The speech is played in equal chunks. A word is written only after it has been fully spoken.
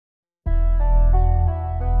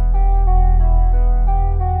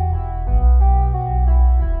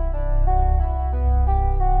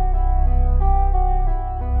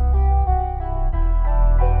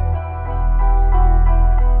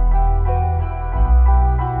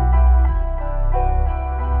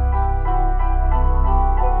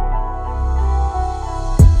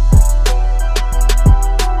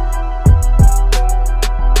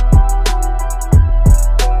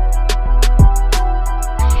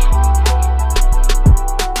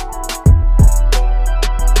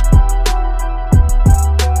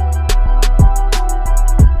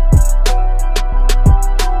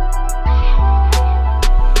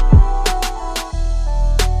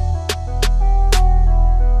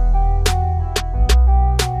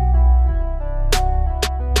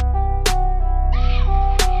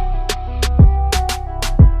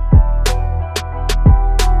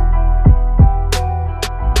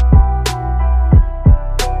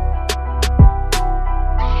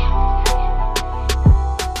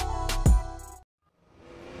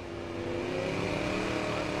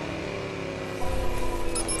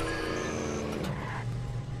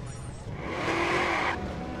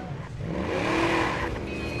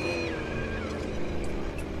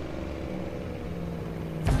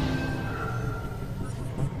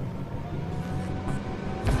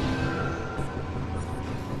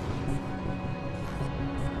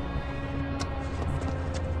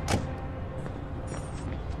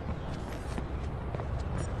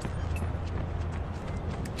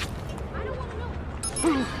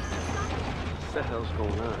hell's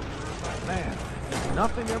going on? Man, does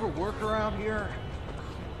nothing ever work around here?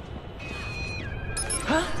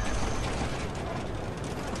 Huh?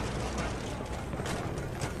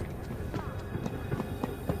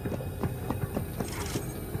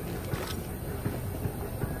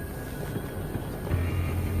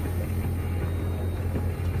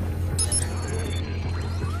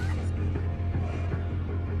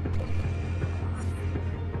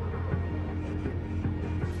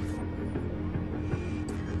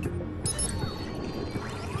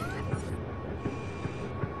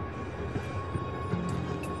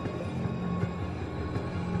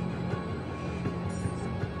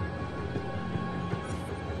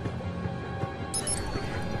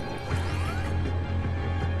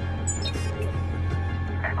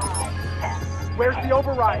 Where's the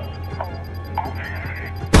override?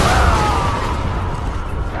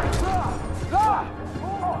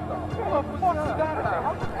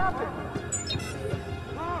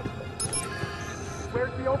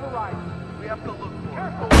 Where's the override? We have to look for it.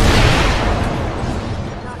 Careful!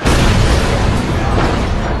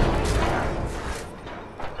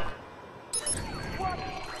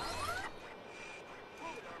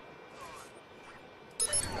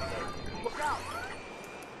 Look out!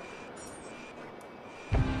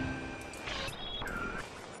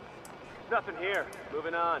 Nothing here.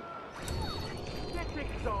 Moving on. Can't take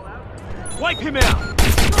us all out. Wipe him out!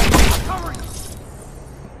 Cover!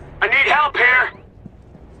 I need help here!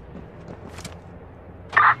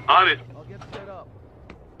 On it. I'll get set up.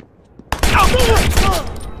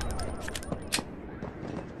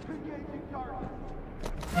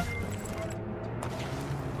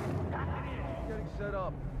 Getting set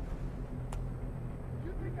up.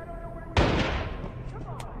 You think I don't know where we are? Come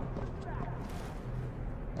on, let's back.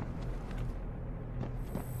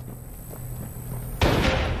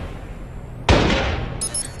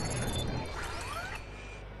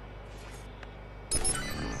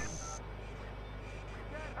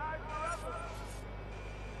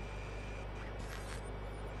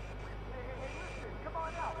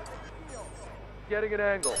 Getting an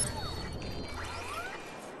angle.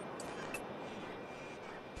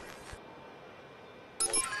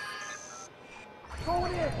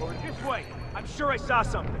 Going in! Or this way. I'm sure I saw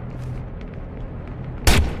something.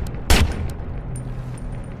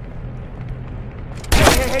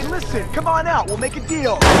 Hey, listen! Come on out! We'll make a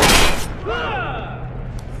deal!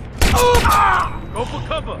 Go for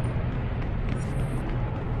cover.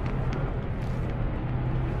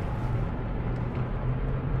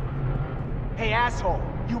 Hey, asshole!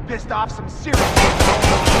 You pissed off some serious...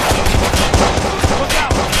 Look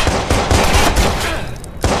out!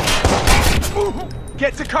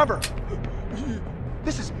 Get to cover!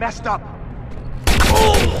 This is messed up.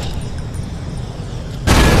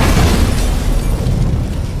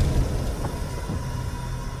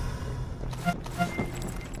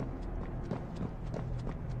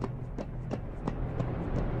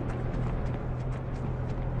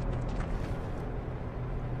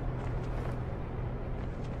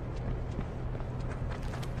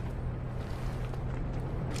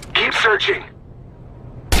 Keep searching.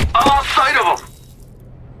 I'm on sight of them.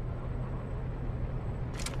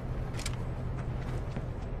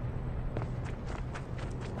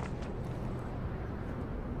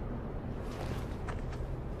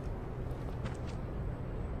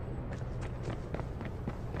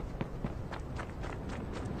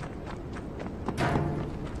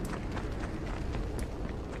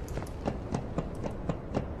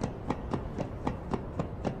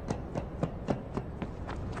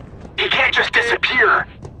 He can't just disappear.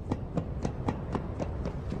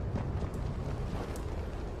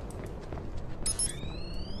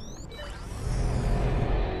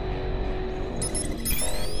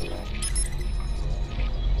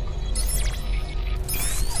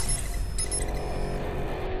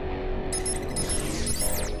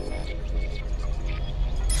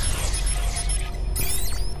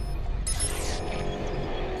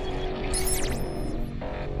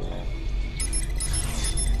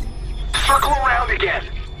 Circle around again.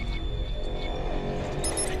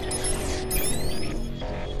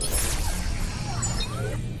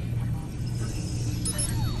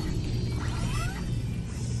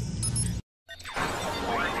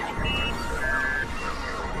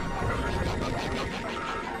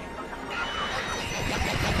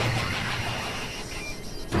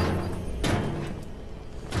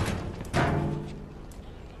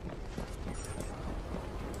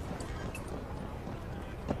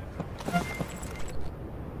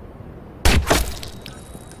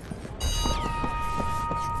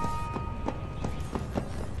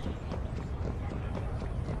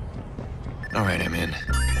 All right, I'm in.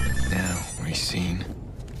 Now, where Racine.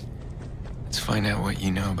 Let's find out what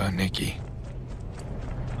you know about Nikki.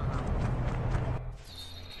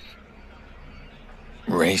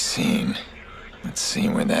 Racine. Let's see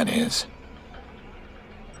where that is.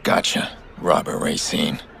 Gotcha, Robert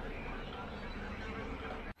Racine.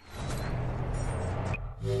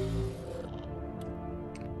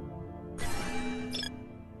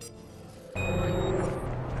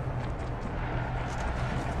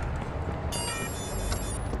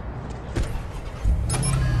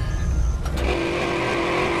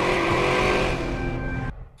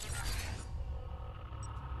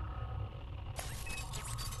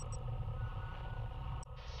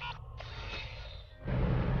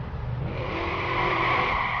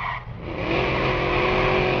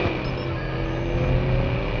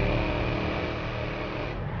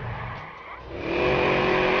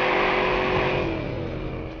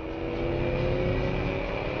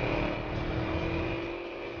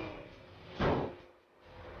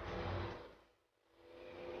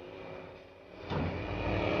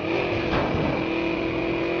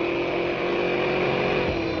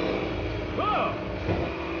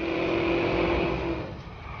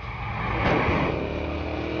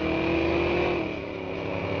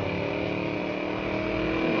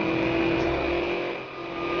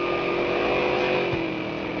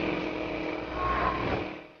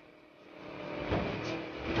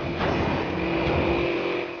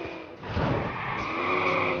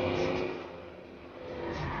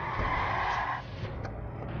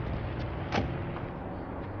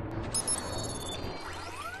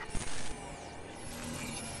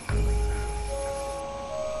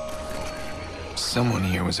 Someone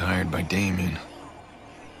here was hired by Damien.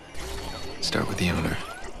 Start with the owner,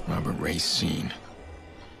 Robert Racine,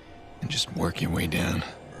 and just work your way down.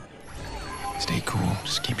 Stay cool,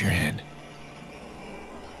 just keep your head.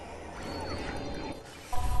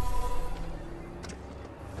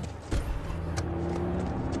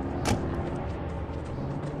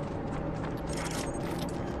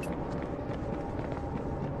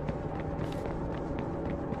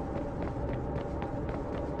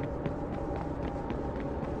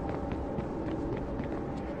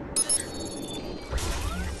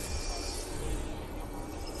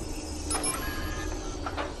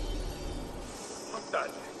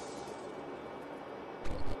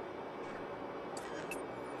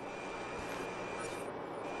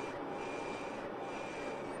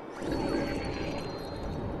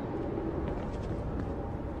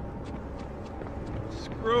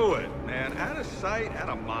 Screw it, man. Out of sight, out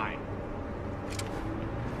of mind.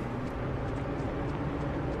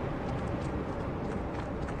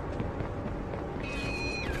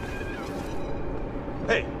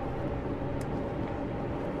 Hey.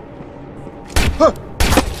 Huh.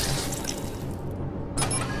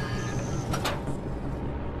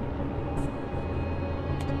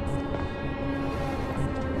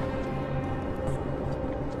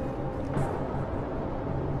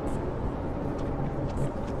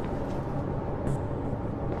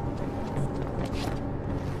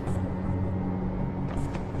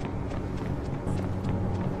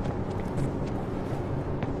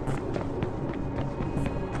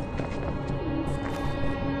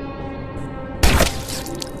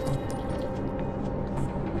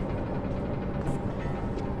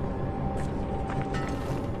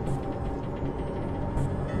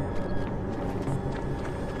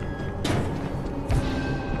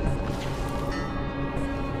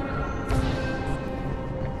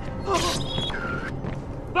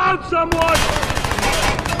 Found someone!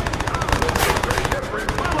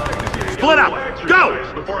 Split up!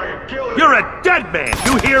 Go! You're a dead man!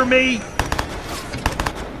 You hear me?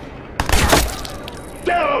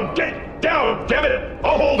 Down! Get down! Damn it!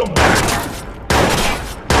 I'll hold them back!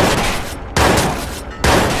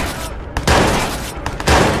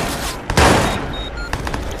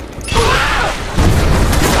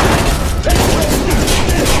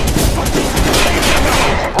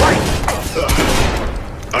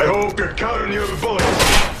 I hope you're counting your bullets.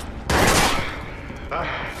 I've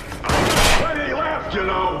plenty left, you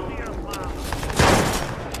know.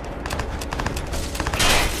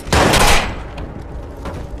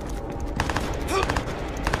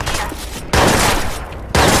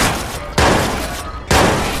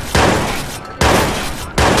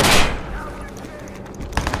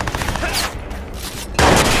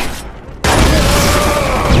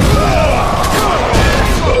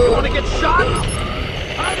 You wanna get shot?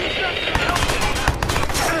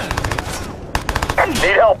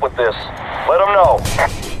 Need help with this. Let them know.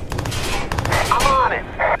 I'm on it.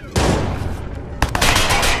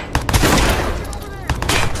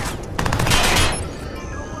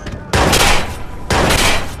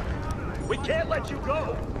 We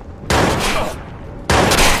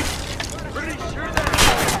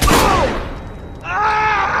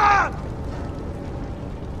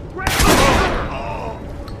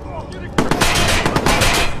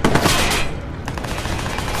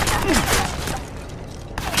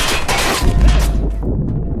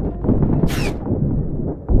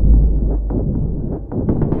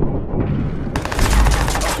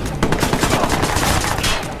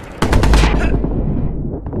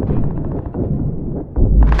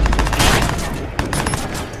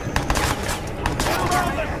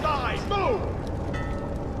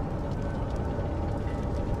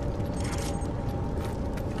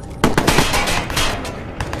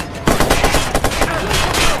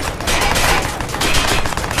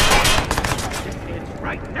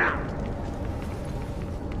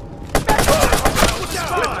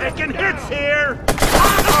We're taking hits here!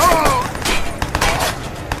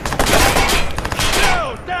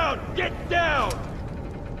 Down! Down! Get down!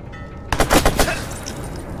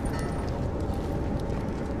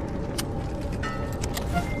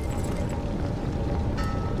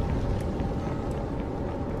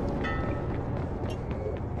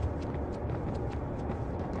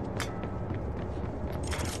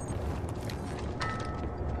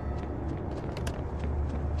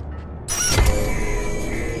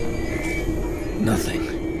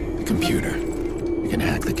 Nothing. The computer. You can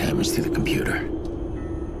hack the cameras through the computer.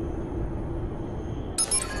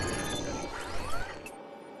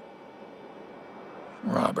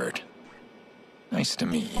 Robert. Nice to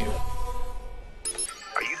meet you.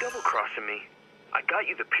 Are you double-crossing me? I got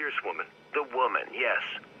you the Pierce woman. The woman, yes.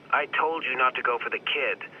 I told you not to go for the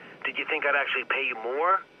kid. Did you think I'd actually pay you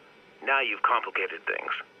more? Now you've complicated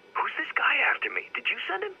things. Who's this guy after me? Did you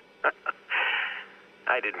send him?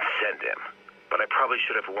 I didn't send him. But I probably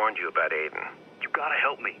should have warned you about Aiden. You gotta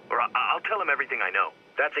help me, or I'll tell him everything I know.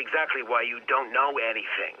 That's exactly why you don't know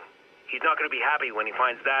anything. He's not gonna be happy when he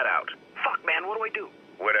finds that out. Fuck, man, what do I do?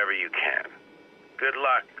 Whatever you can. Good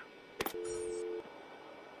luck.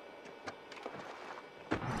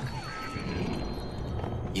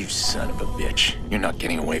 You son of a bitch. You're not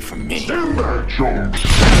getting away from me. Stand back, Jones!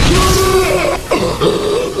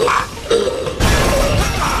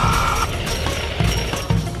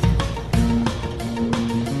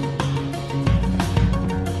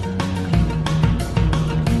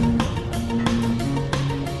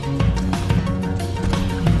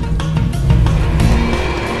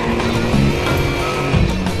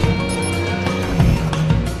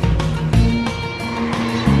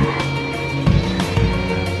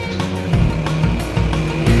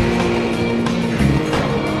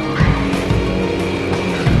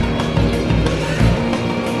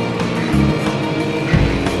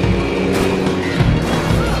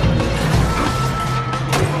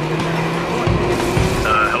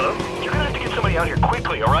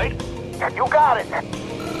 You got it.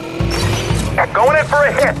 Going in for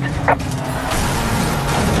a hit.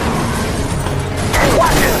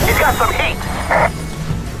 Watch it. He's got some heat.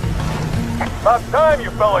 About time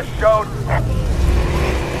you fellas showed.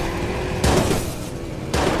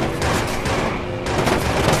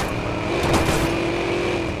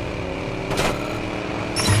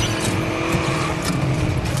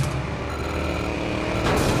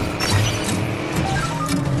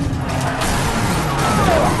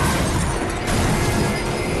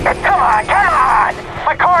 Come on!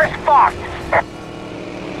 My car's fucked!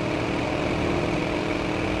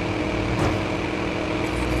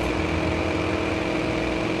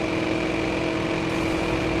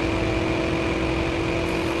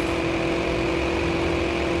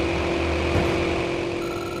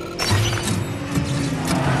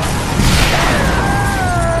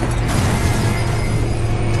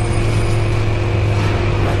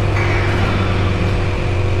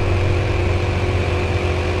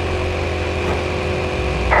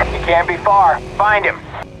 Can't be far. Find him.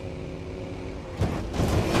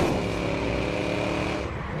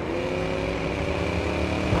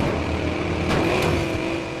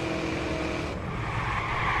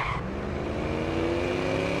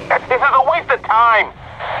 This is a waste of time.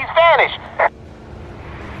 He's vanished.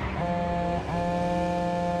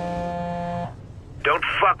 Don't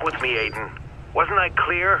fuck with me, Aiden. Wasn't I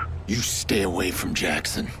clear? You stay away from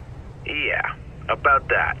Jackson. Yeah, about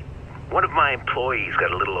that. One of my employees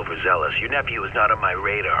got a little overzealous. Your nephew is not on my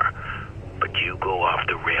radar. But you go off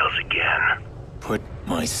the rails again. Put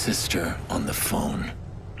my sister on the phone.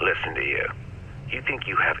 Listen to you. You think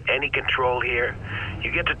you have any control here?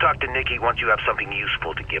 You get to talk to Nikki once you have something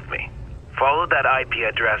useful to give me. Follow that IP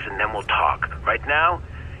address and then we'll talk. Right now,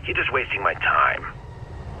 you're just wasting my time.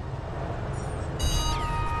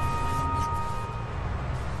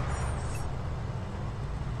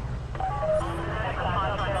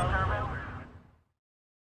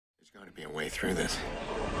 There's gotta be a way through this.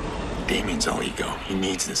 Damien's all ego. He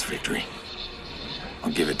needs this victory.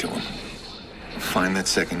 I'll give it to him. Find that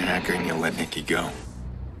second hacker and you'll let Nikki go.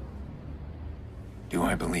 Do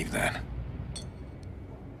I believe that?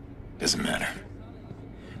 Doesn't matter.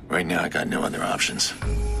 Right now I got no other options.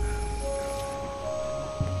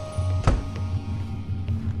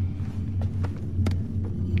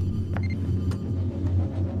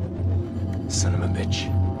 Son of a bitch.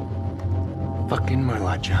 Fucking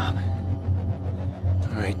Murloc job.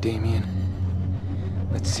 All right, Damien.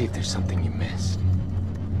 Let's see if there's something you missed.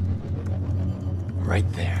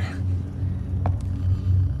 Right there.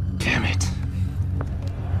 Damn it.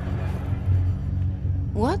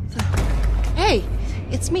 What the? Hey,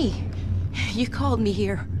 it's me. You called me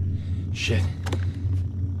here. Shit.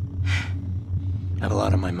 I have a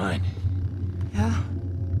lot on my mind. Yeah?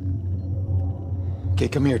 Okay,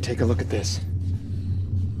 come here, take a look at this.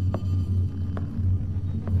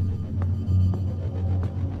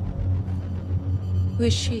 Who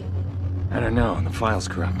is she? I don't know, the file's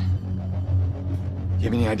corrupt. You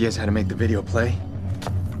have any ideas how to make the video play?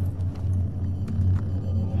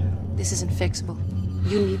 This isn't fixable.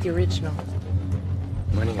 You need the original.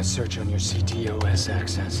 I'm running a search on your CTOS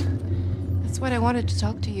access. That's what I wanted to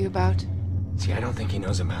talk to you about. See, I don't think he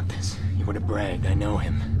knows about this. He would have bragged, I know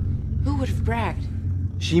him. Who would have bragged?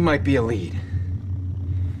 She might be a lead.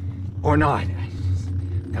 Or not.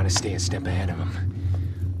 Gotta stay a step ahead of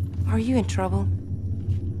him. Are you in trouble?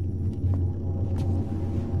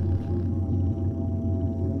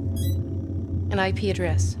 An IP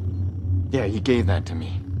address. Yeah, he gave that to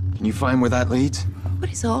me. Can you find where that leads?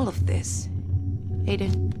 What is all of this?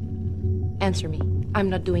 Aiden, answer me. I'm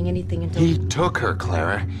not doing anything until... He took her,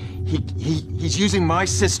 Clara. He's using my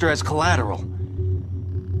sister as collateral.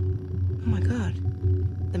 Oh my God.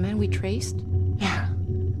 The man we traced? Yeah.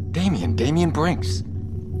 Damien Brinks.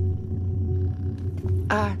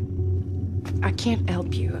 I can't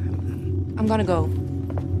help you. I'm gonna go.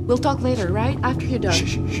 We'll talk later, right? After you're done.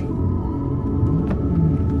 Shh.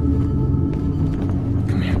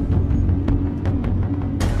 Come here.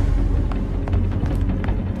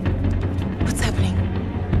 What's happening?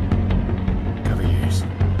 Cover your ears.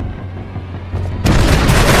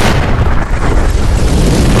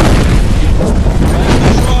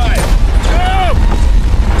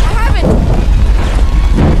 I haven't!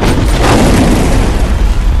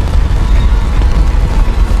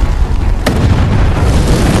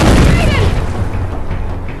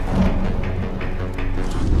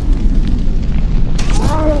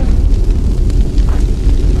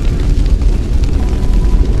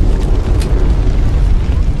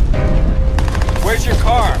 Where's your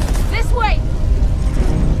car? This way!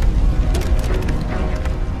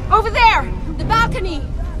 Over there! The balcony!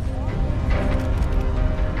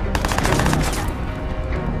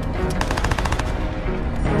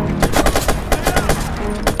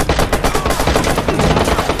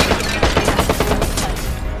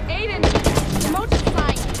 Aiden! The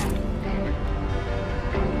motorcycle!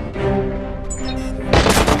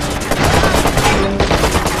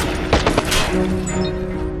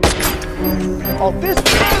 Oh, this...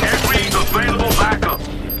 Every available backup.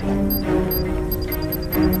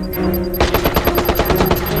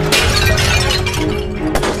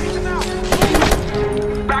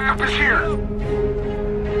 Backup is here.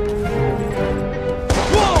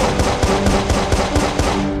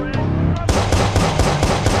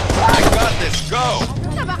 I got this, go!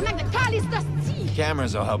 Tabarnak de calice d'hostie!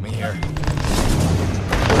 Cameras will help me here.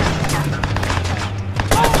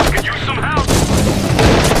 Could use some help.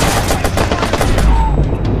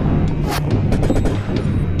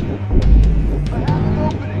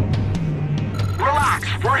 Relax,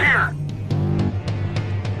 we're here.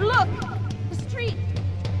 Look! The street!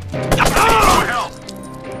 No help.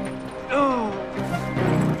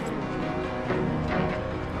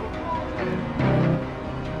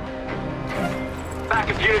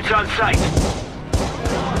 Backup units on site.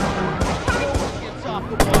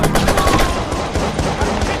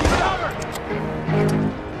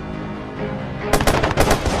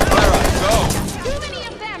 Too many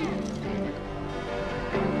of them!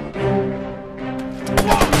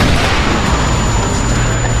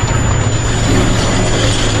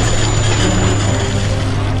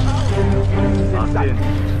 Locked in.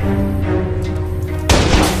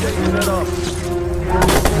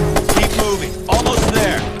 Keep moving. Almost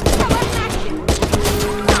there. Come on, action!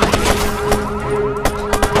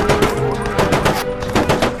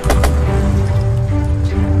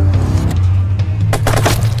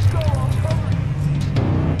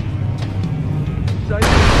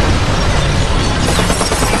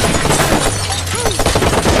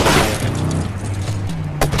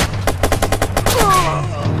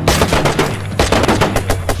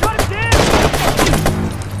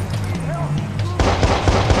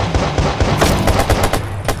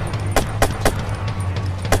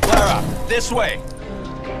 Clara, this way.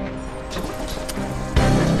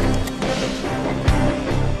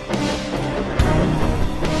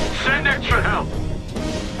 Send extra help.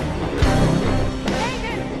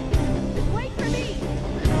 Aiden! Wait for me!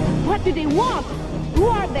 What do they want? Who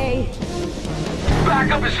are they?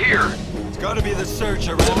 Backup is here. It's gotta be the search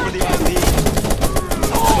around for the IP.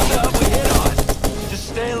 What the hell we hit on? Just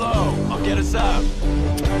stay low. I'll get us out.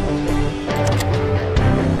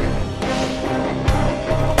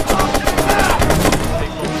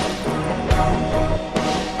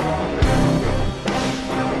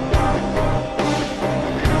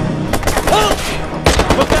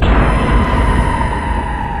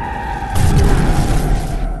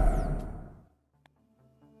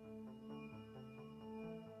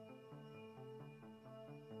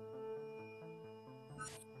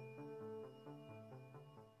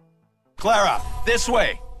 Clara, this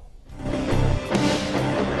way!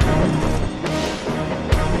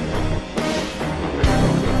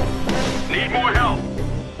 Need more help.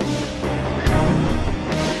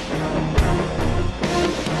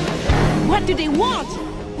 What do they want?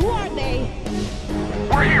 Who are they?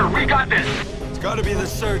 We're here. We got this. It's gotta be the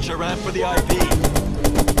search I ran for the IP.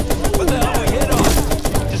 What the hell we hit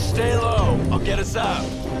on? Just stay low. I'll get us out.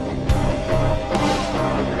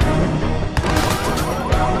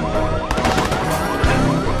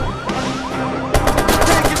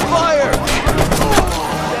 Taking fire!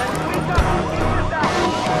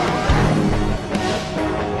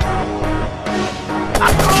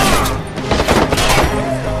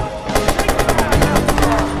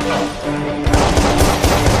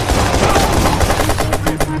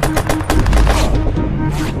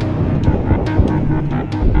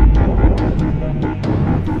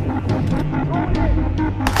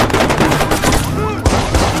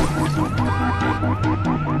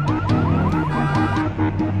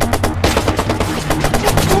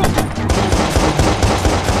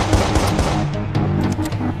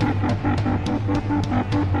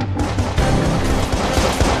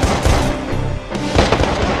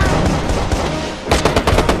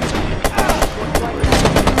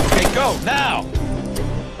 Now!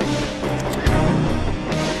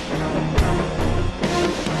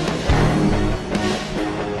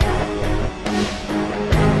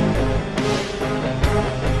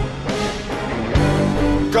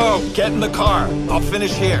 Go! Get in the car! I'll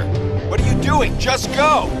finish here. What are you doing? Just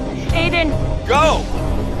go! Aiden, Go!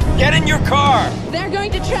 Get in your car! they're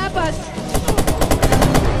going to trap us!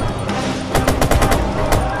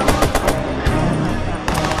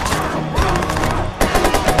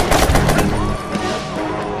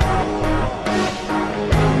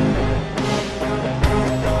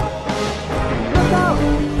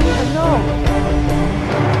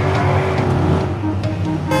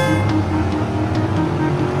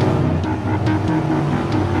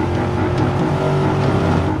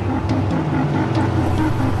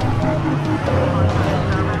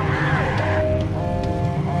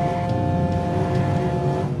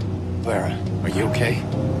 Clara, are you okay?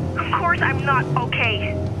 Of course I'm not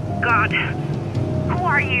okay. God. Who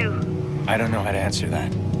are you? I don't know how to answer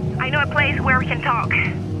that. I know a place where we can talk.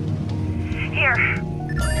 Here.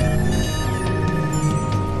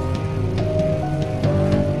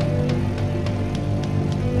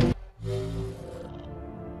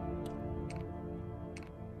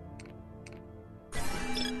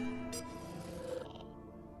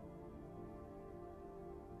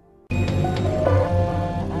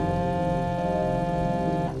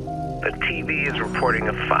 The TV is reporting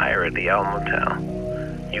a fire at the El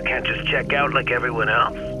Motel. You can't just check out like everyone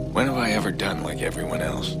else? When have I ever done like everyone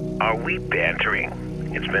else? Are we bantering?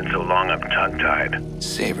 It's been so long I'm tongue-tied.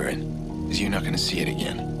 Savor it, because you're not going to see it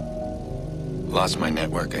again. Lost my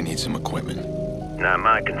network, I need some equipment. Not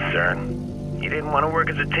my concern. You didn't want to work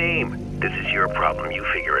as a team. This is your problem, you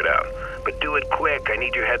figure it out. But do it quick, I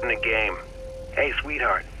need your head in the game. Hey,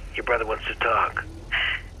 sweetheart, your brother wants to talk.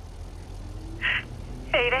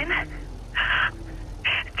 Aiden?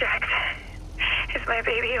 Jax, is my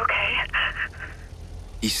baby okay?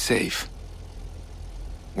 He's safe.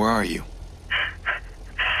 Where are you?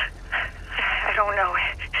 I don't know.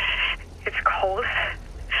 It's cold.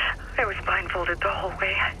 I was blindfolded the whole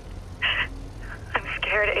way. I'm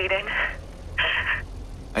scared, Aiden.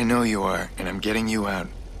 I know you are, and I'm getting you out.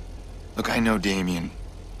 Look, I know Damien.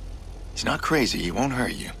 He's not crazy, he won't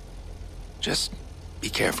hurt you. Just be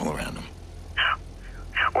careful around him.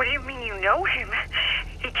 What do you mean you know him?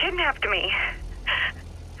 He kidnapped me.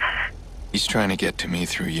 He's trying to get to me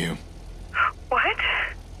through you. What?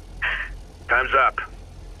 Time's up.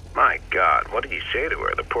 My God, what did you say to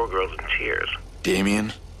her? The poor girl's in tears.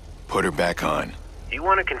 Damien, put her back on. You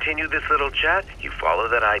want to continue this little chat? You follow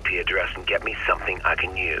that IP address and get me something I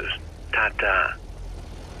can use. Ta-ta.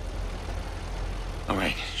 All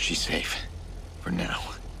right, she's safe. For now.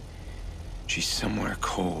 She's somewhere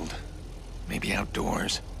cold. Maybe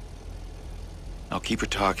outdoors. I'll keep her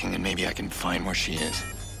talking and maybe I can find where she is.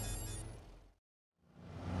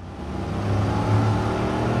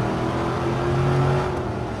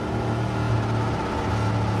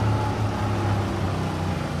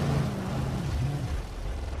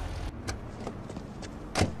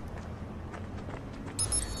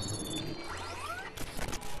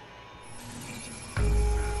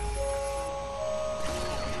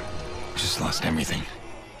 Just lost everything.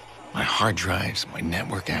 My hard drives, my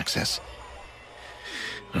network access.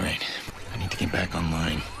 All right, I need to get back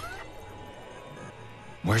online.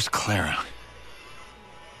 Where's Clara?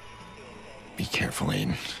 Be careful,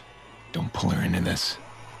 Aiden. Don't pull her into this.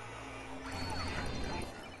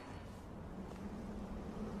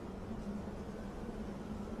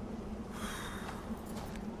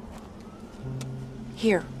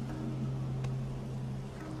 Here.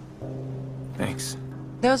 Thanks.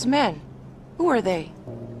 Those men. Who are they?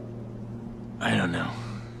 I don't know.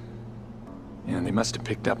 Yeah, they must have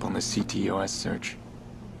picked up on the CTOS search.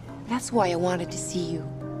 That's why I wanted to see you.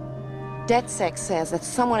 DedSec says that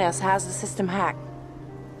someone else has the system hacked.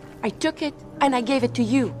 I took it, and I gave it to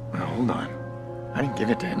you. Now, hold on. I didn't give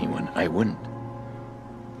it to anyone. I wouldn't.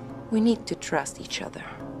 We need to trust each other.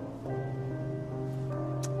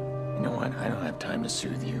 You know what? I don't have time to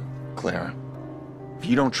soothe you, Clara. If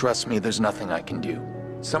you don't trust me, there's nothing I can do.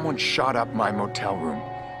 Someone shot up my motel room.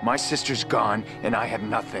 My sister's gone, and I have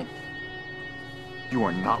nothing. You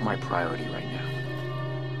are not my priority right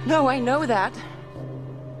now. No, I know that.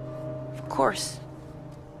 Of course.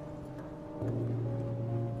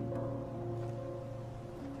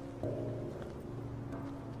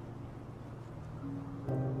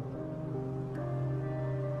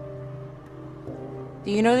 Do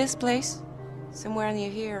you know this place? Somewhere near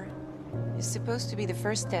here. It's supposed to be the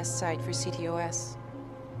first test site for CTOS.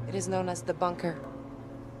 It is known as the bunker.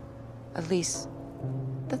 At least,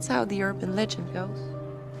 that's how the urban legend goes.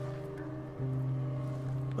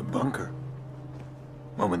 The bunker?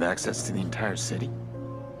 One with access to the entire city?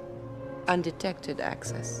 Undetected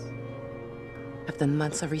access. I've done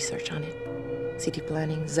months of research on it. City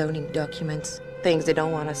planning, zoning documents, things they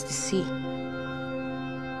don't want us to see.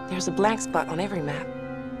 There's a blank spot on every map.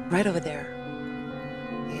 Right over there.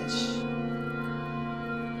 Ish.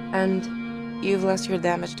 And you've lost your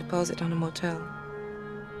damage deposit on a motel.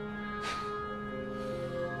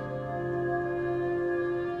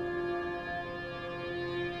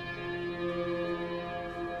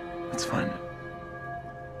 That's fine.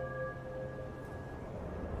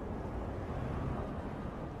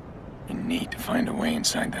 We need to find a way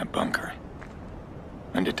inside that bunker.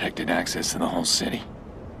 Undetected access to the whole city.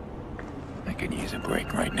 I could use a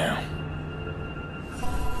break right now.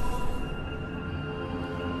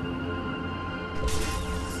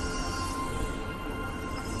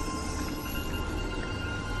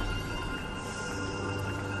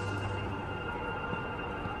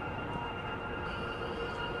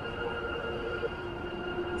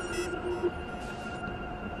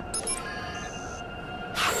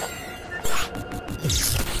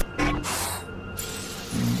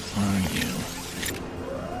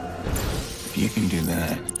 You can do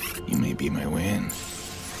that. You may be my way in.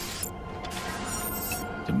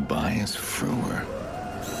 Tobias Frewer.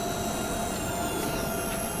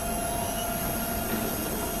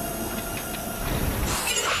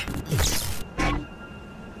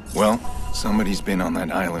 Well, somebody's been on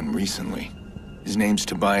that island recently. His name's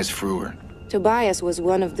Tobias Frewer. Tobias was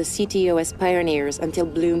one of the CTOS pioneers until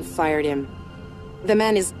Bloom fired him. The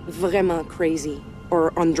man is vraiment crazy.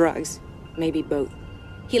 Or on drugs. Maybe both.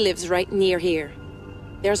 He lives right near here.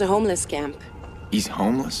 There's a homeless camp. He's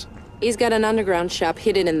homeless? He's got an underground shop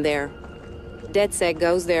hidden in there. DedSec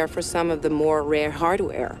goes there for some of the more rare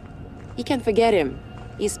hardware. You can't forget him.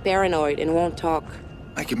 He's paranoid and won't talk.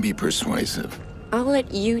 I can be persuasive. I'll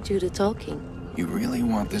let you do the talking. You really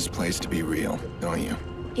want this place to be real, don't you?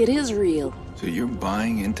 It is real. So you're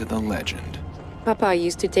buying into the legend. Papa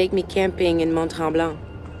used to take me camping in Montreal.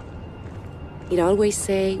 He'd always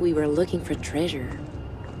say we were looking for treasure.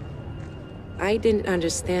 I didn't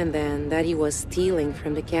understand then that he was stealing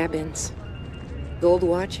from the cabins. Gold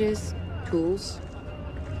watches, tools.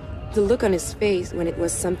 The look on his face when it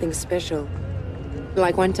was something special.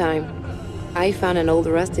 Like one time, I found an old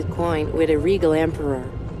rusted coin with a regal emperor.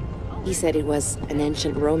 He said it was an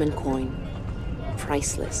ancient Roman coin.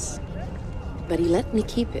 Priceless. But he let me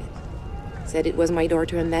keep it. Said it was my door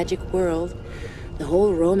to a magic world, the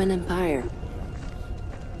whole Roman Empire.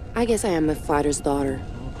 I guess I am my father's daughter.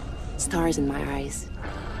 Stars in my eyes.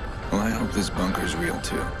 Well, I hope this bunker's real,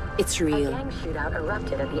 too. It's real. A gang shootout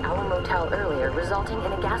erupted at the Owl Motel earlier, resulting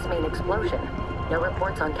in a gas main explosion. No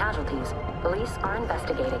reports on casualties. Police are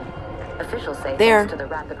investigating. Officials say there. thanks to the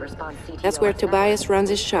rapid response CTOS That's where Tobias runs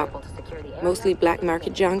his able shop. to secure the area. Mostly black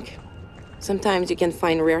market junk. Sometimes you can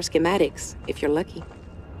find rare schematics, if you're lucky.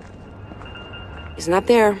 He's not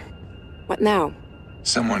there. What now?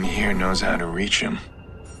 Someone here knows how to reach him.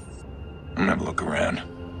 I'm gonna have a look around.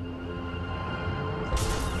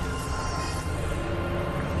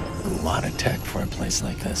 A lot of tech for a place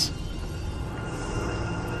like this.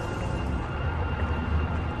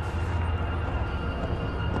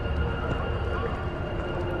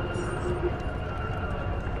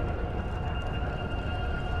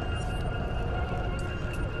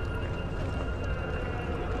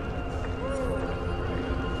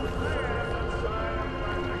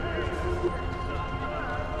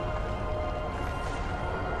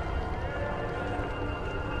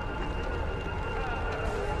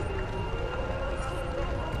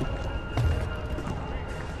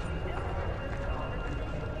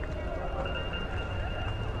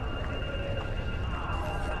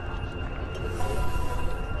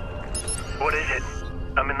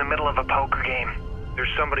 middle of a poker game. There's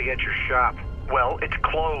somebody at your shop. Well, it's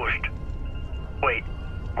closed. Wait,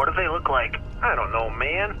 what do they look like? I don't know,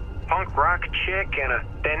 man. Punk rock chick and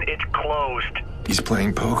then it's closed. He's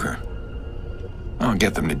playing poker. I'll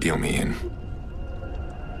get them to deal me in.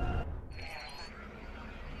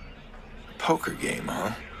 Poker game,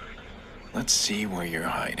 huh? Let's see where you're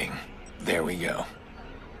hiding. There we go.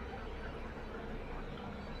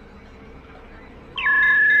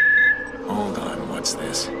 Hold on, what's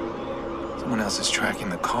this? Someone else is tracking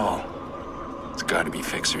the call. It's gotta be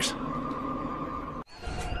fixers.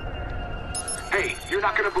 Hey, you're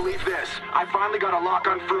not gonna believe this. I finally got a lock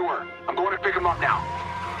on Frewer. I'm going to pick him up now.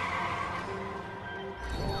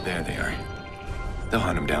 There they are. They'll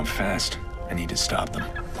hunt him down fast. I need to stop them.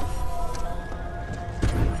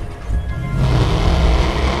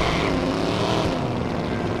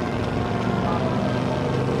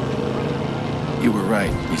 You were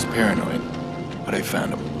right. He's paranoid. But I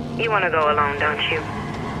found him. You want to go alone, don't you?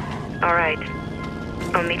 All right.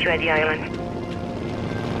 I'll meet you at the island.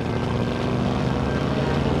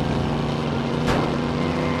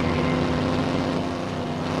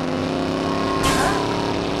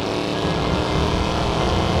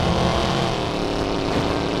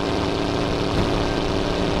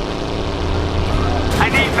 I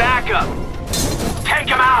need backup. Take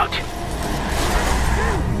him out.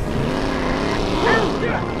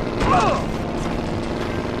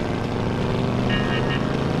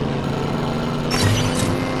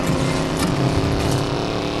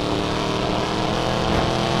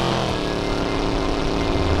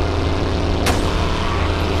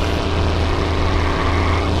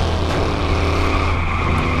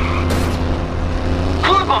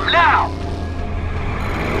 Clip him now.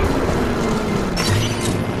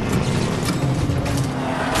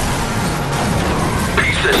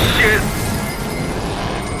 Piece of shit.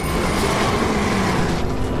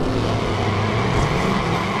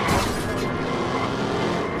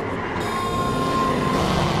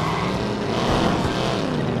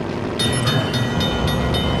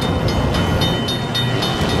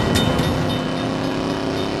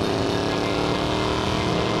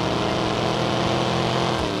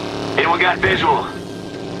 We got visual.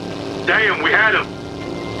 Damn, we had him.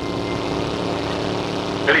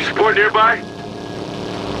 Any support nearby?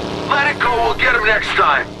 Let it go, we'll get him next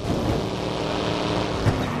time.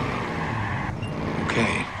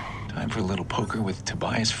 Okay, time for a little poker with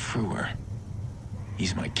Tobias Frewer.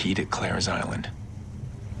 He's my key to Clara's Island.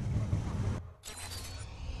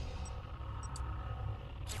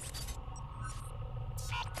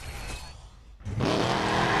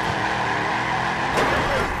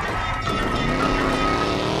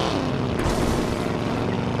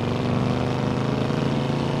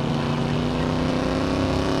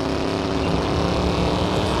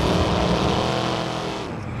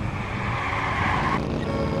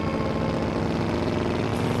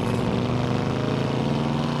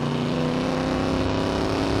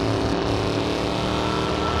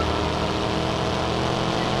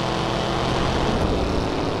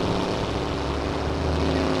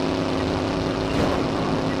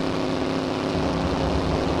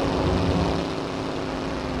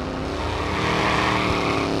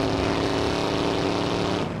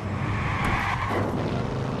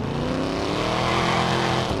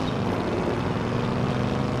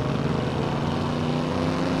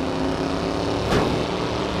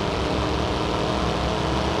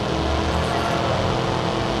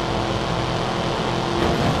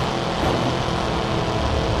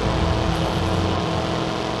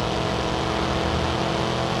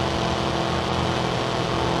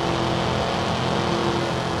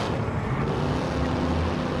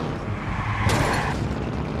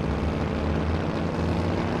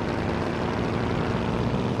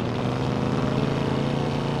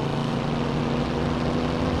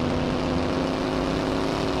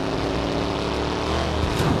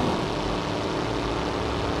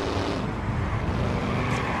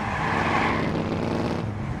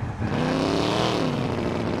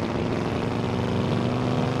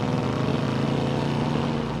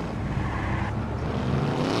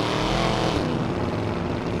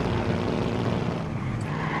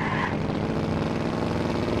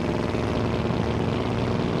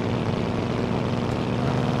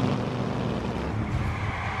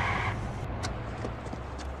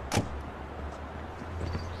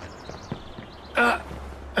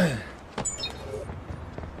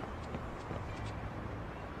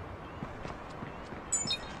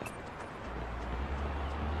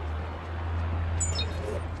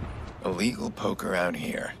 Illegal poker out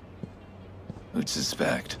here. Who'd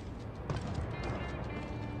suspect?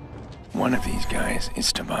 One of these guys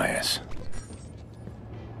is Tobias.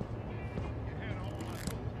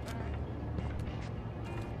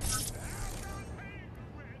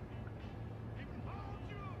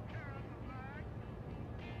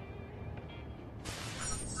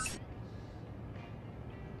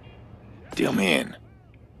 Steal me in.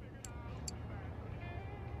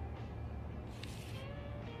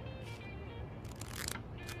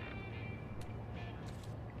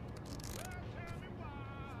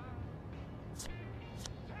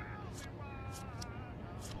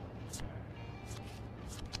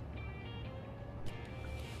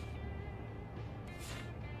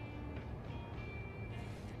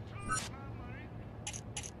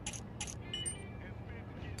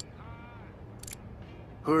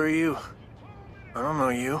 Who are you? I don't know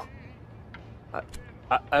you.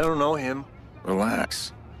 I don't know him.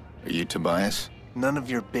 Relax. Are you Tobias? None of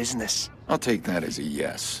your business. I'll take that as a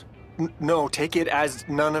yes. No, take it as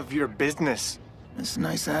none of your business. That's a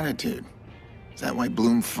nice attitude. Is that why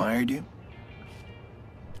Bloom fired you?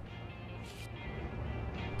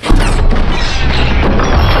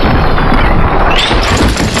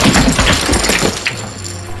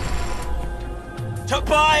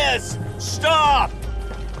 Tobias! Stop!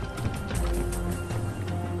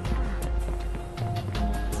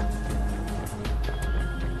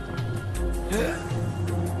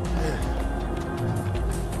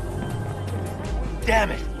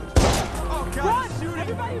 Damn it! Oh, God. Run!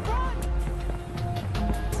 Everybody run!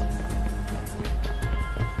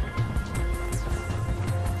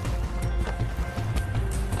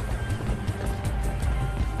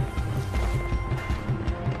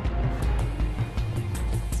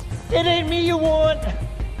 It ain't me you want!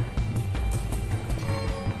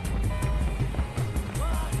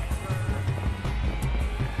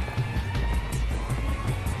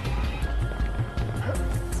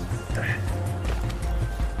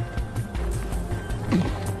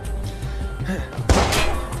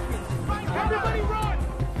 Everybody run!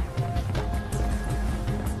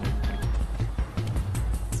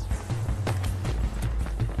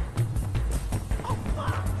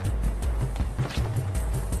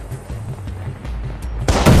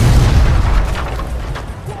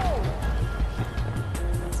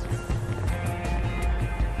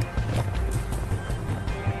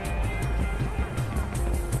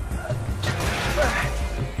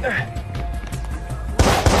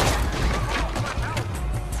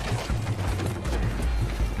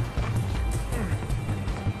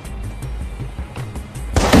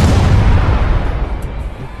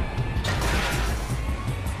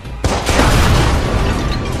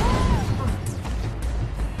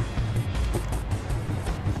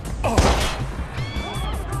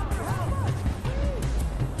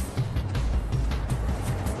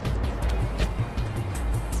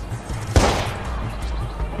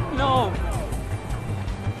 No!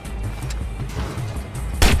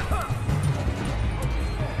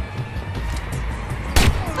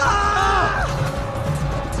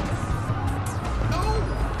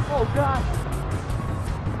 Oh, God!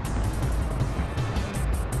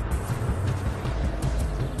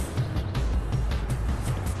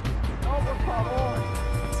 Oh, por favor!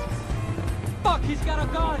 Fuck, he's got a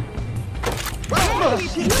gun!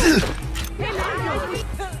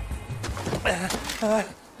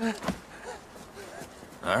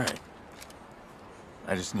 All right.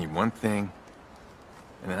 I just need one thing,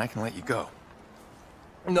 and then I can let you go.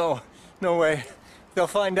 No, no way. They'll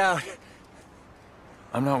find out.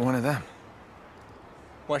 I'm not one of them.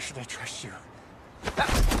 Why should I trust you?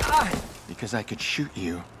 Because I could shoot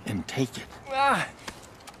you and take it.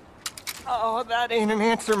 Oh, that ain't an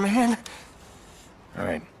answer, man. All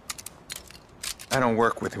right. I don't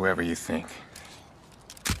work with whoever you think.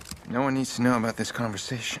 No one needs to know about this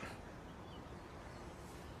conversation.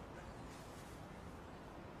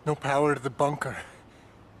 No power to the bunker.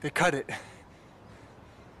 They cut it.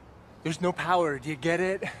 There's no power, do you get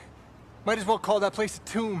it? Might as well call that place a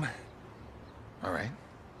tomb. All right.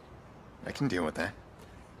 I can deal with that.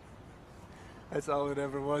 That's all it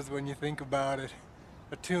ever was when you think about it.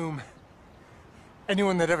 A tomb.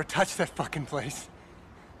 Anyone that ever touched that fucking place.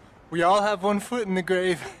 We all have one foot in the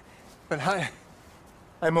grave, but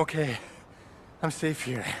I'm okay. I'm safe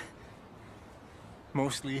here.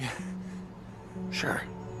 Mostly. Sure.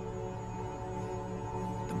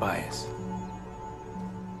 Tobias.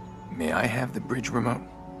 May I have the bridge remote?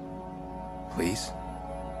 Please?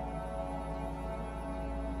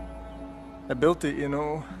 I built it, you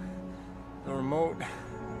know. The remote.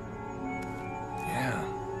 Yeah.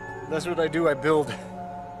 That's what I do, I build.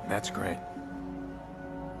 That's great.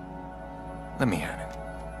 Let me have it.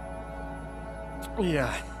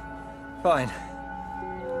 Yeah. Fine.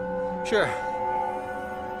 Sure.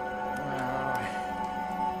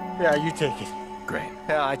 Yeah, you take it. Great.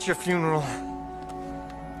 Yeah, it's your funeral.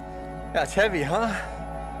 Yeah, it's heavy, huh?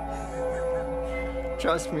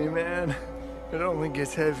 Trust me, man. It only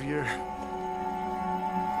gets heavier.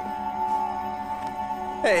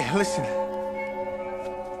 Hey, listen.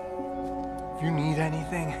 If you need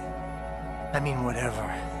anything, I mean whatever,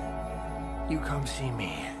 you come see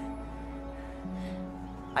me.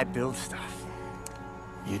 I build stuff.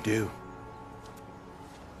 You do.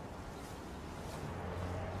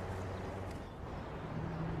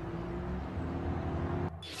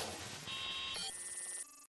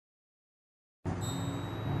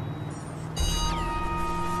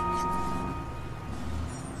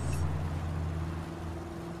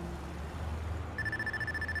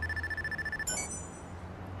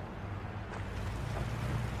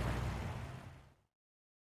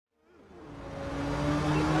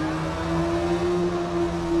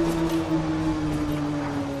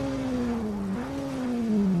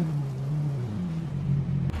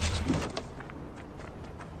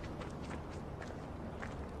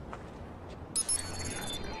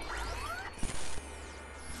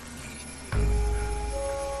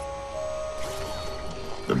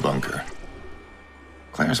 The bunker.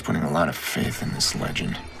 Claire's putting a lot of faith in this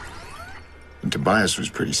legend. And Tobias was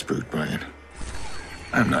pretty spooked by it.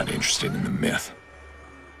 I'm not interested in the myth.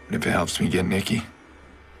 But if it helps me get Nikki,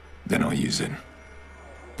 then I'll use it.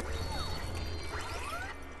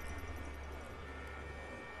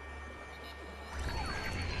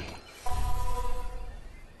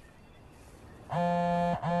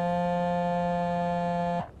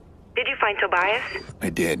 Did you find Tobias? I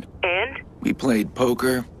did. And? We played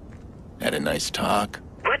poker, had a nice talk.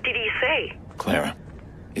 What did he say? Clara,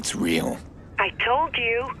 it's real. I told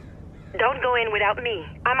you. Don't go in without me.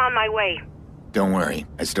 I'm on my way. Don't worry,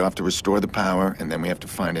 I still have to restore the power, and then we have to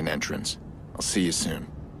find an entrance. I'll see you soon.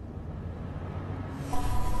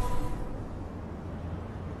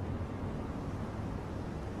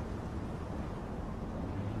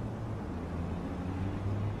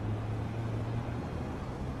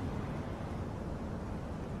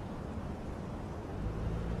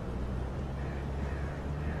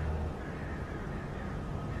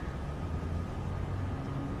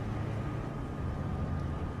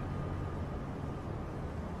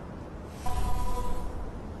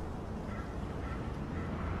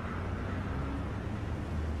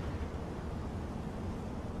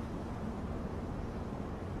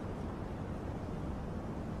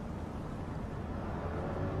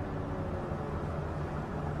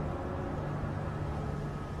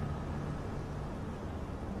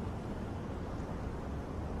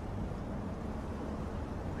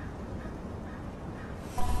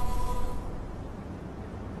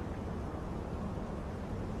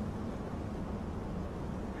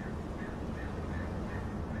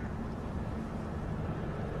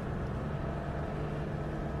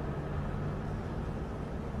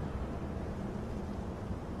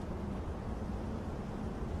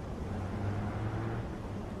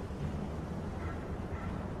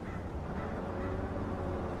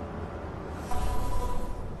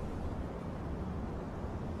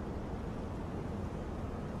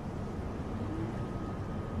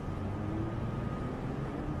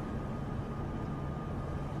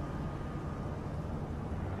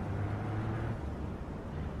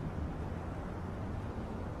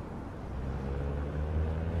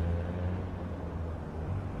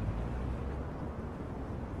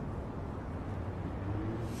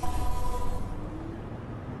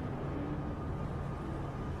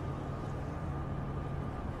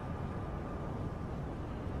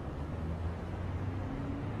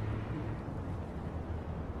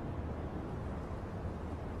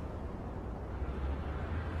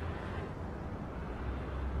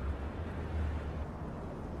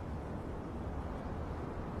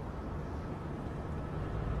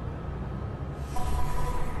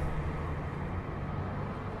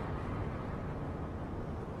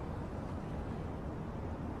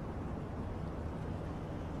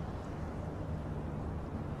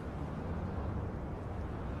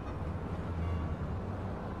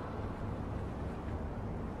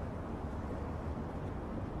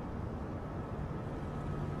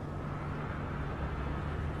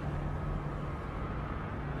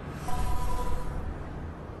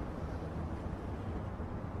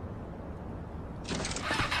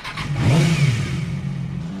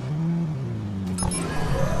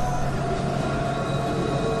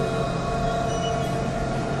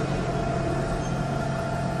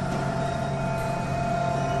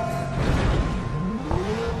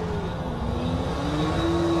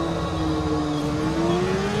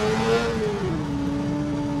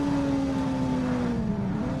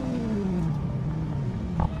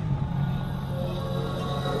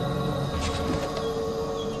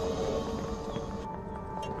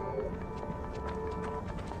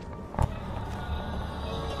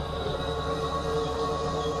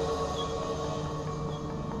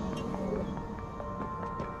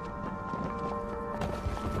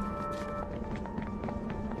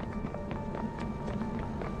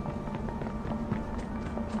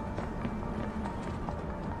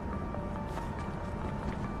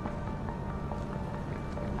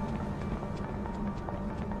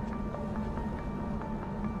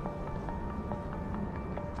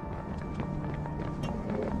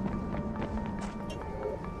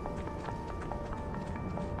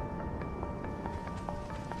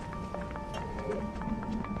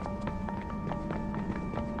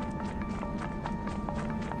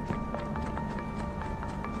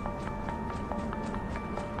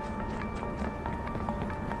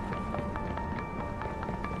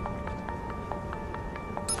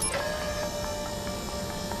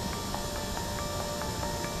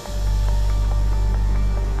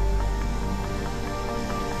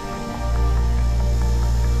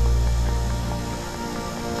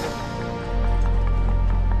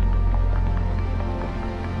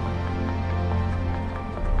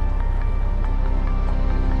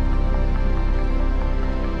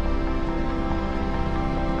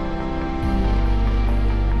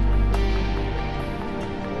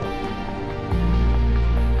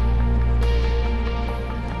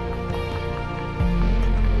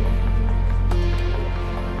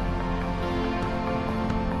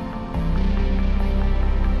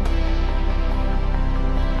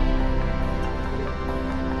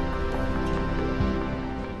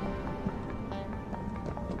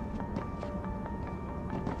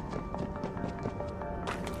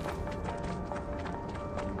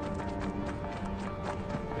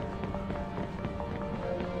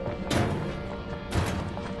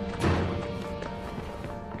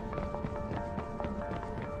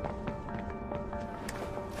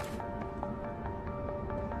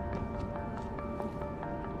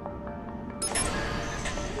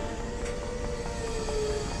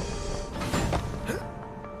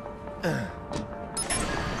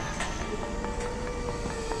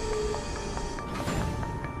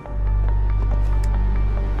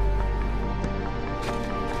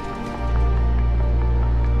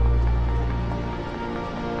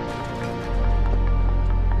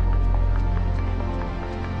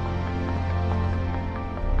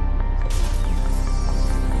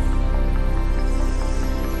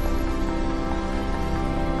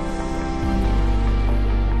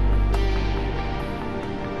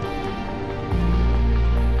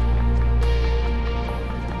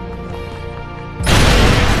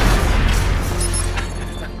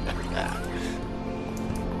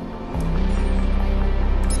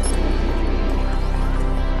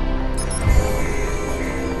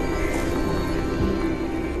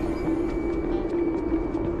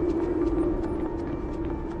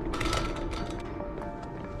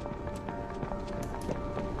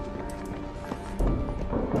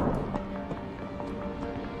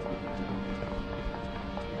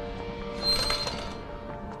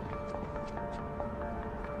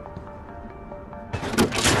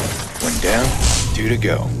 Down, 2 to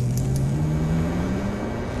go.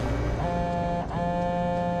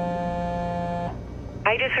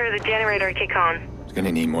 I just heard the generator kick on. It's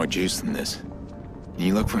gonna need more juice than this. Can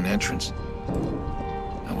you look for an entrance?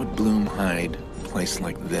 How would Bloom hide a place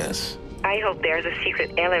like this? I hope there's a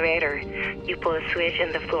secret elevator. You pull a switch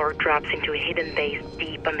and the floor drops into a hidden base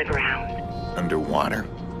deep underground. Underwater?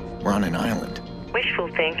 We're on an island. Wishful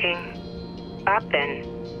thinking. Up then.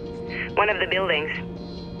 One of the buildings.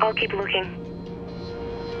 I'll keep looking.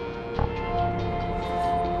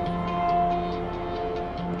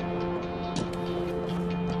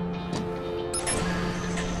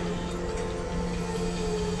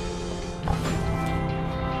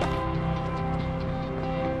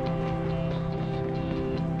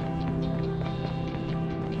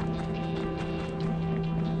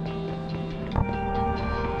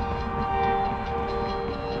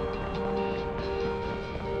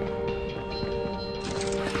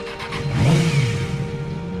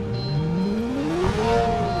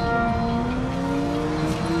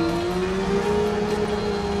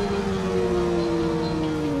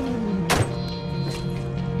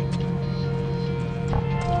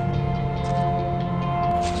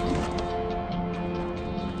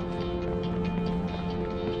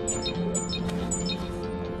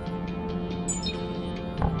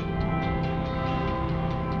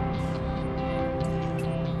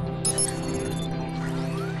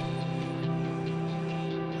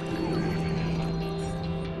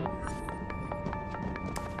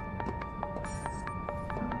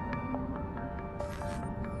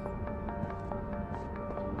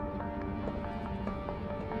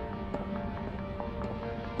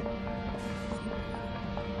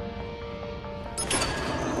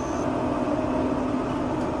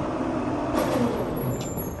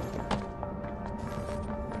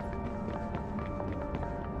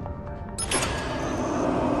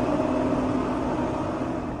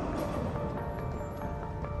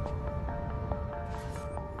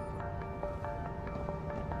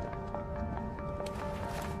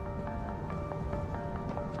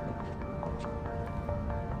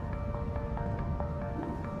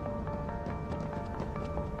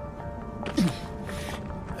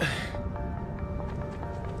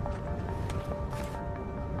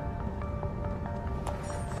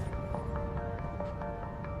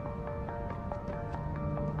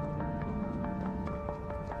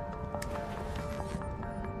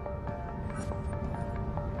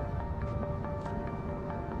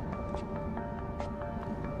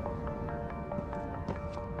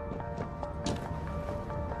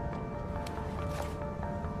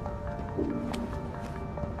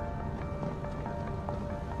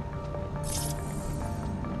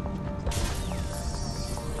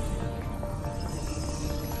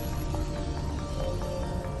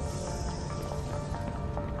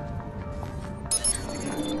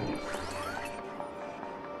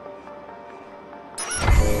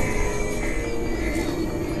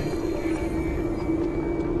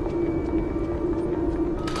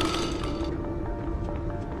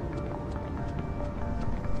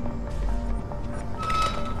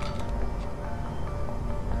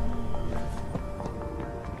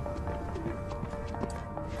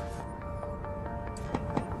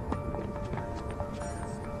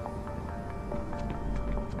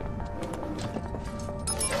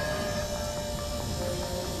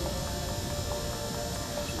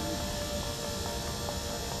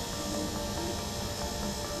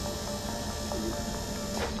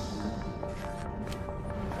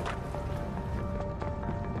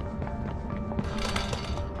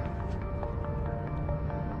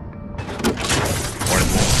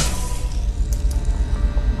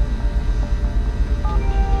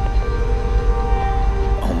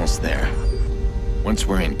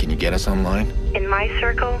 class online? In my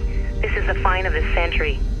circle, this is the find of the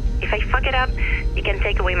century. If I fuck it up, you can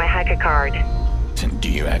take away my hacker card. Do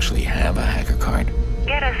you actually have a hacker card?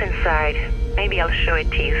 Get us inside. Maybe I'll show it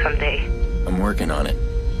to you someday. I'm working on it.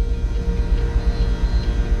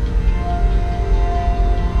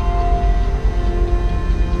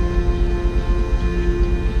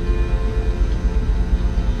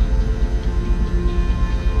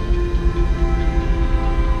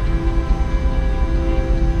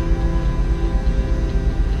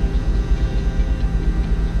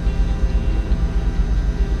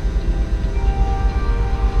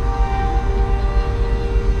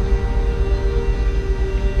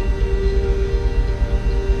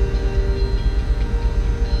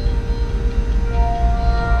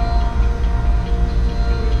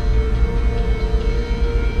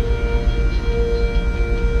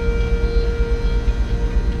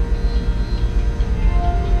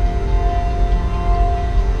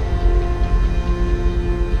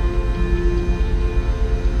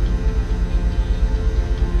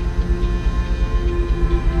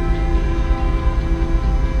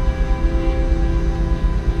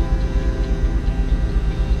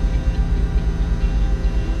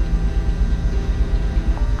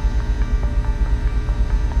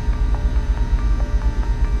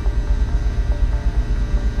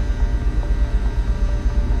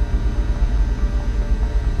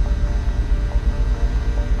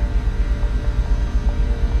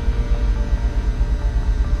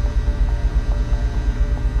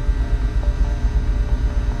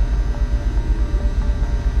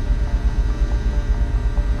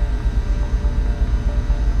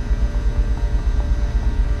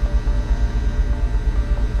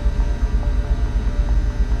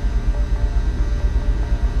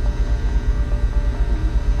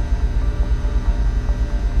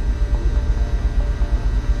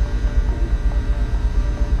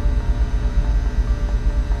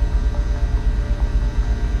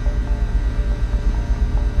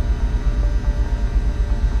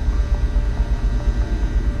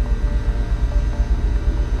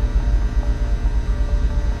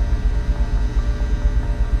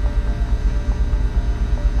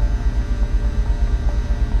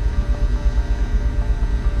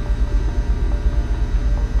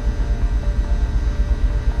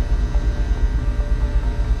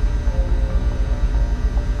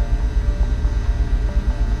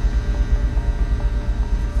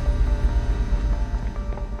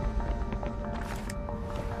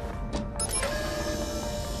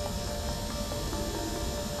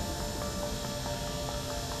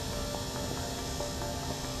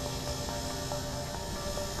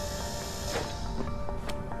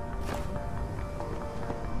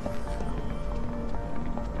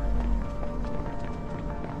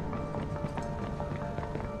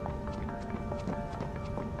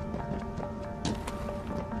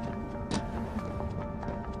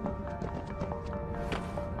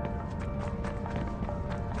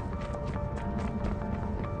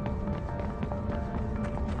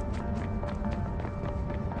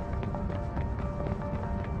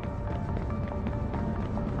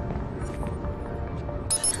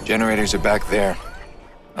 Generators are back there.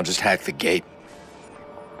 I'll just hack the gate.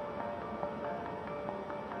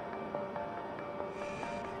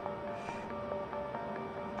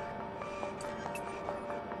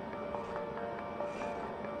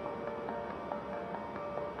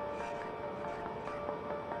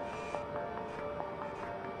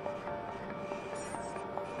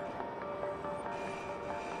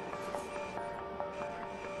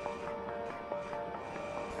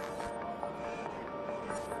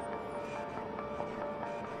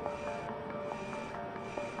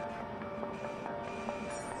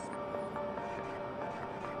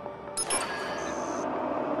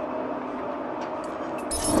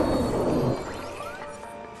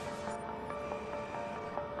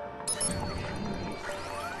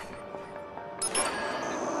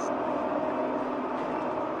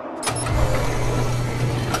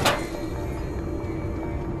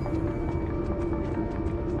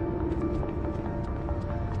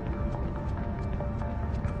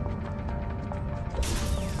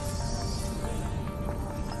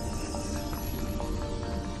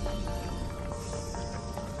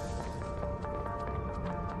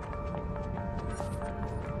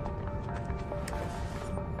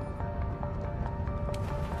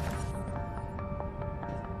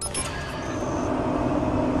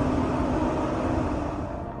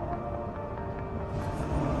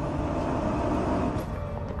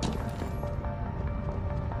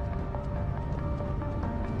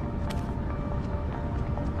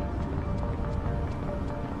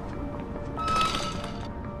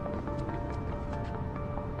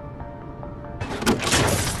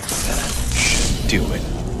 do it.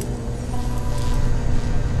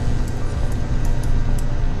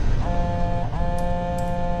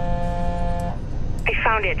 I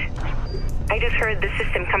found it. I just heard the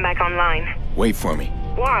system come back online. Wait for me.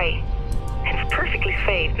 Why? It's perfectly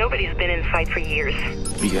safe. Nobody's been inside for years.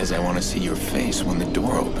 Because I want to see your face when the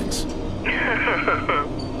door opens.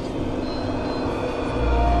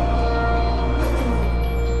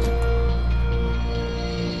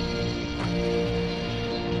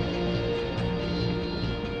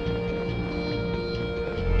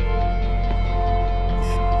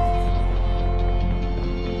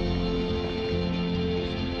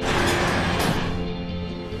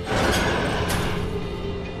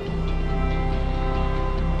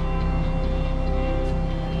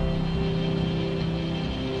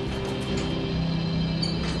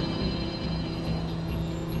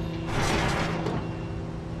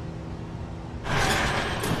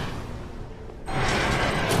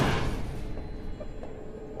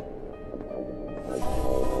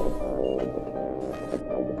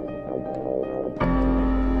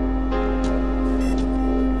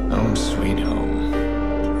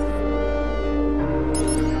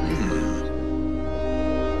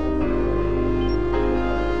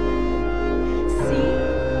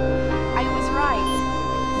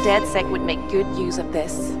 DedSec would make good use of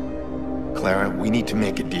this. Clara, we need to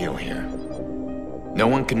make a deal here. No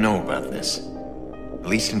one can know about this. At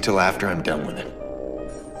least until after I'm done with it.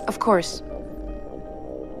 Of course.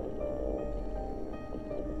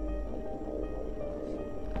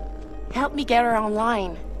 Help me get her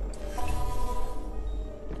online.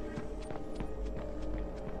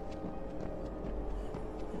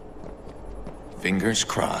 Fingers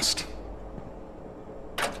crossed.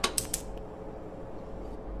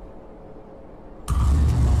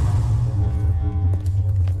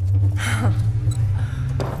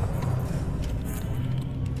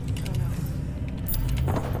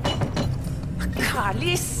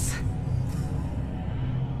 Alice!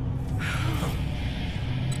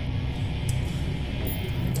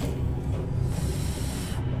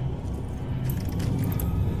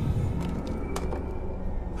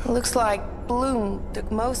 Looks like Bloom took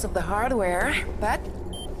most of the hardware, but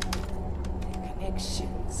the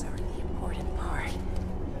connections are the important part.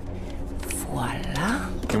 Voila.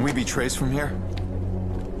 Can we be traced from here?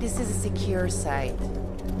 This is a secure site.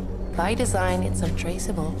 By design, it's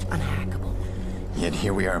untraceable, unhackable. Yet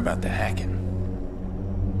here we are about the hacking.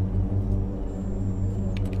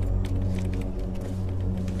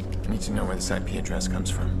 I need to know where this IP address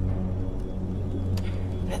comes from.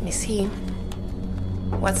 Let me see.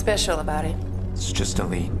 What's special about it? It's just a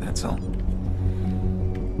lead, that's all.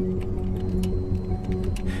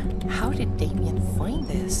 How did Damien find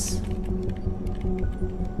this?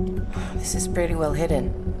 This is pretty well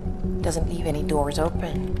hidden. Doesn't leave any doors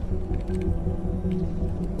open.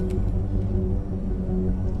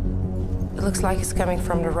 It looks like it's coming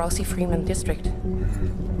from the Rossi Freeman district.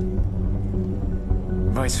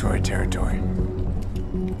 Viceroy territory.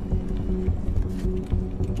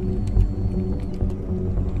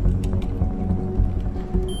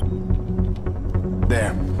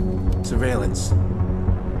 There. Surveillance.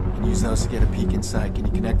 Can use those to get a peek inside. Can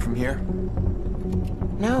you connect from here?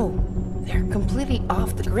 No. They're completely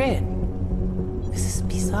off the grid. This is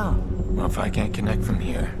bizarre. Well, if I can't connect from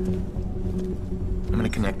here, I'm gonna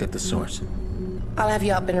connect at the source. I'll have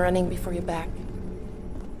you up and running before you're back.